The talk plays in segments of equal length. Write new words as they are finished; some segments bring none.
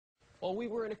Well, we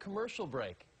were in a commercial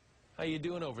break. How you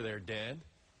doing over there, Dan?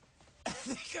 I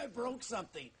think I broke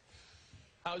something.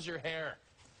 How's your hair?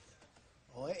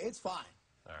 Oh, it's fine.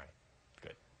 All right,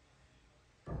 good.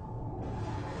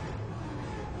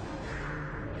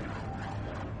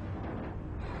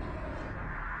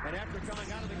 And after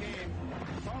coming out of the game,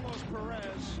 Carlos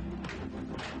Perez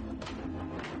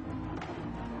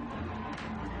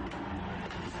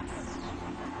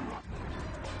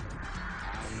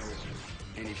I don't know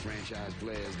any franchise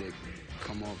players that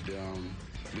come off the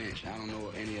bench. I don't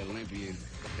know any Olympian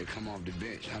that come off the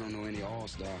bench. I don't know any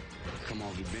All-Star come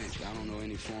off the bench. I don't know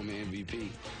any former MVP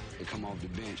that come off the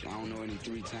bench. I don't know any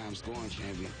three-time scoring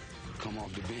champion come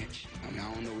off the bench. I mean,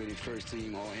 I don't know any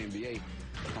first-team All-NBA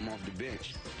come off the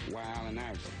bench. Why Allen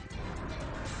Iverson?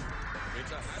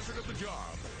 It's a hazard of the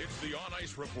job. It's the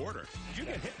on-ice reporter. Did you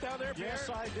get hit down there, Pierre? Yes,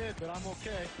 I did, but I'm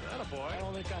okay. Attaboy. I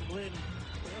don't think I'm bleeding.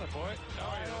 Attaboy.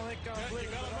 I don't think I'm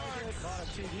bleeding. You got a mark. A lot of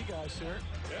TV guys here.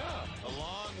 Yeah. A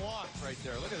long walk right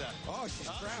there. Look at that. Oh, she's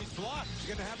trapped. She's blocked. She's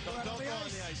going to have to go out Don't on the go ice.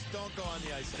 on the ice. Don't go on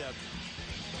the ice, Deb.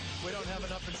 We don't have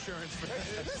enough insurance for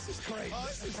that. This is great. Oh,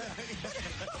 This is... Hey,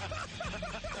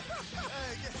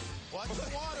 watch the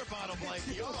water bottle,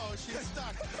 Blakey. Oh, she's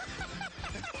stuck.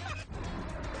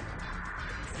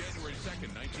 January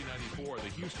 2nd, 1994, the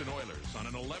Houston Oilers, on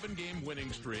an 11-game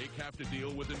winning streak, have to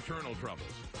deal with internal troubles.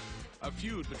 A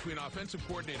feud between offensive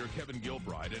coordinator Kevin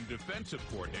Gilbride and defensive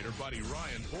coordinator Buddy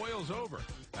Ryan boils over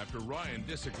after Ryan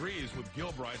disagrees with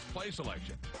Gilbride's play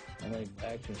selection. I think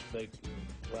actions speak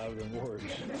louder than words.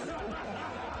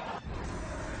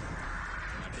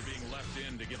 After being left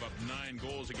in to give up 9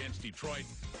 goals against Detroit,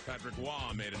 Patrick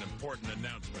Waugh made an important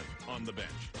announcement on the bench.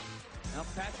 Now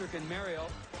Patrick and Mario.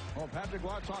 Oh, Patrick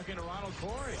Waugh talking to Ronald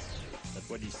Corey. That's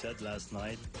what he said last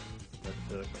night,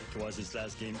 that it was his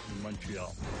last game in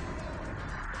Montreal.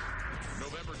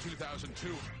 November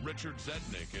 2002, Richard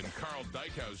Zednik and Carl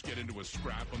Dykhuis get into a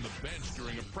scrap on the bench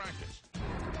during a practice.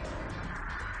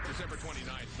 December 29,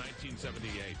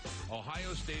 1978,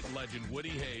 Ohio State legend Woody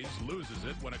Hayes loses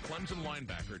it when a Clemson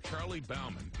linebacker, Charlie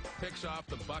Bauman, picks off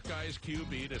the Buckeyes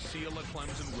QB to seal a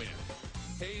Clemson win.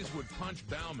 Hayes would punch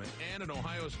Bauman and an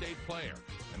Ohio State player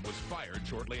and was fired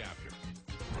shortly after.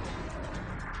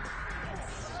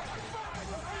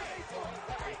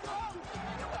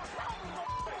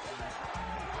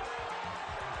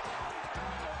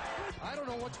 I don't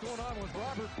know what's going on with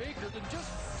Robert Baker that just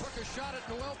took a shot at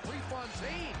Noel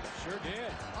Prefontaine. Sure did.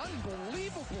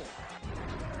 Unbelievable.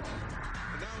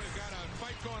 And now we've got a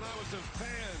fight going on with some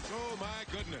fans. Oh, my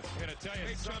goodness. I'm going to tell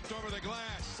you, They jumped over the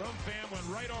glass. some fan went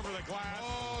right over the glass.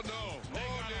 Oh, no. They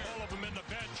Oh, got dear. a hold of him in the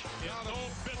bench. He Now had no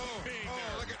business being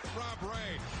there. look at Rob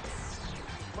Ray.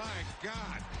 My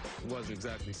God. It wasn't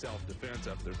exactly self-defense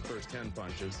after the first 10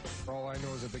 punches. All I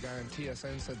know is that the guy on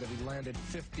TSN said that he landed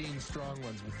 15 strong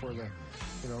ones before the,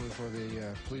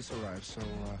 police arrived. So,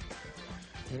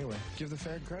 anyway, give the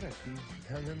fan credit. He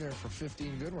hung in there for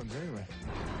 15 good ones anyway.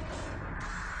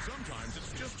 Sometimes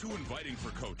it's just too inviting for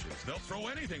coaches. They'll throw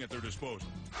anything at their disposal.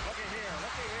 Looky here.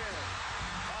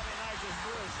 Bobby Knight just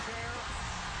threw his chair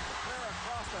clear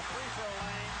across the free-throw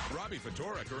lane. Robbie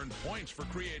Ftorek earned points for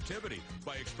creativity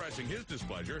by expressing his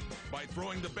displeasure by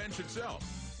throwing the bench itself.